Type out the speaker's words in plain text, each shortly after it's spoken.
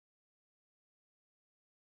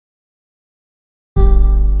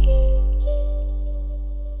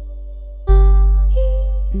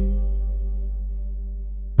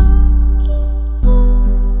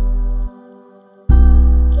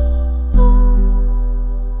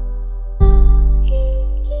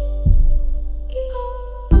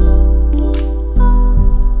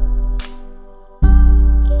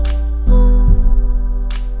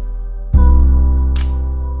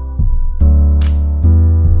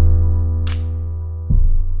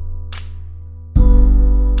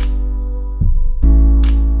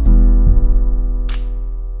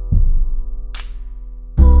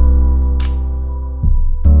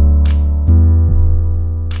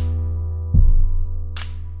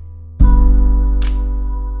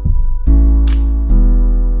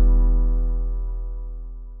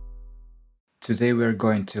Today we are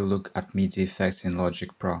going to look at MIDI effects in Logic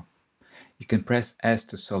Pro. You can press S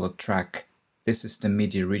to solo track. This is the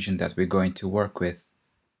MIDI region that we're going to work with.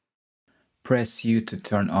 Press U to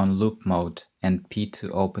turn on loop mode and P to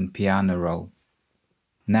open piano roll.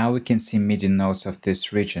 Now we can see MIDI notes of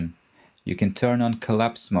this region. You can turn on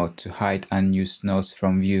collapse mode to hide unused notes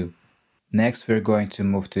from view. Next we're going to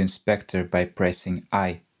move to Inspector by pressing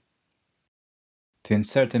I. To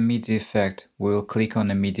insert a MIDI effect, we will click on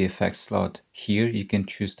the MIDI effect slot. Here you can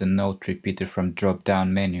choose the note repeater from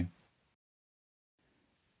drop-down menu.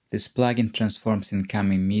 This plugin transforms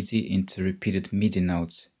incoming MIDI into repeated MIDI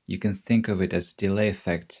notes. You can think of it as delay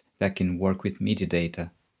effects that can work with MIDI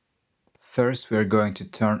data. First we are going to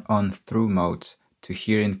turn on through mode to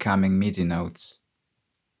hear incoming MIDI notes.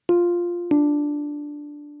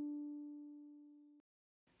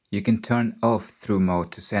 You can turn off through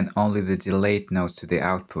mode to send only the delayed notes to the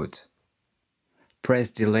output.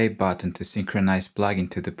 Press delay button to synchronize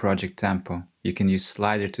plugin to the project tempo. You can use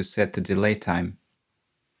slider to set the delay time.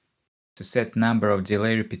 To set number of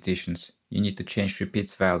delay repetitions, you need to change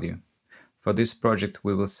repeats value. For this project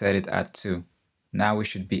we will set it at 2. Now we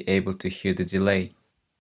should be able to hear the delay.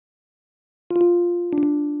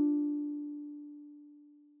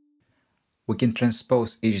 We can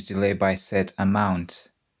transpose each delay by set amount.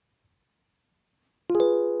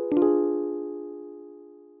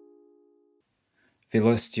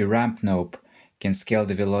 Velocity ramp knob can scale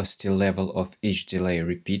the velocity level of each delay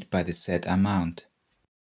repeat by the set amount.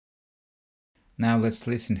 Now let's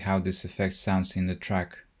listen how this effect sounds in the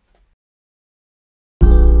track.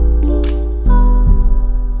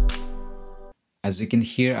 As you can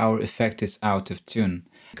hear, our effect is out of tune,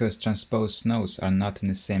 because transposed notes are not in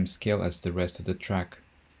the same scale as the rest of the track.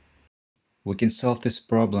 We can solve this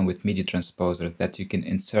problem with MIDI transposer that you can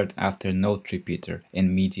insert after note repeater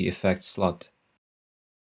in MIDI effect slot.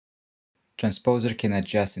 Transposer can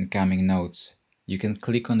adjust incoming notes. You can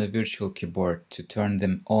click on the virtual keyboard to turn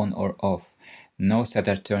them on or off. Notes that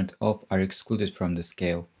are turned off are excluded from the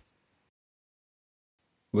scale.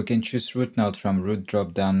 We can choose root note from root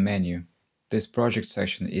drop-down menu. This project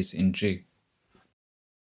section is in G.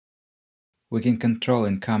 We can control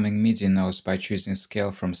incoming MIDI notes by choosing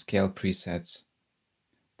scale from scale presets.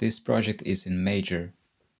 This project is in major.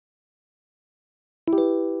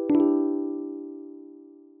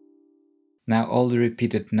 Now all the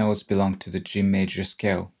repeated notes belong to the G major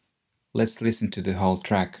scale. Let's listen to the whole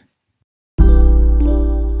track.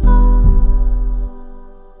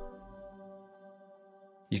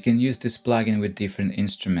 You can use this plugin with different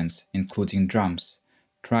instruments, including drums.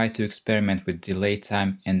 Try to experiment with delay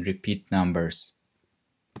time and repeat numbers.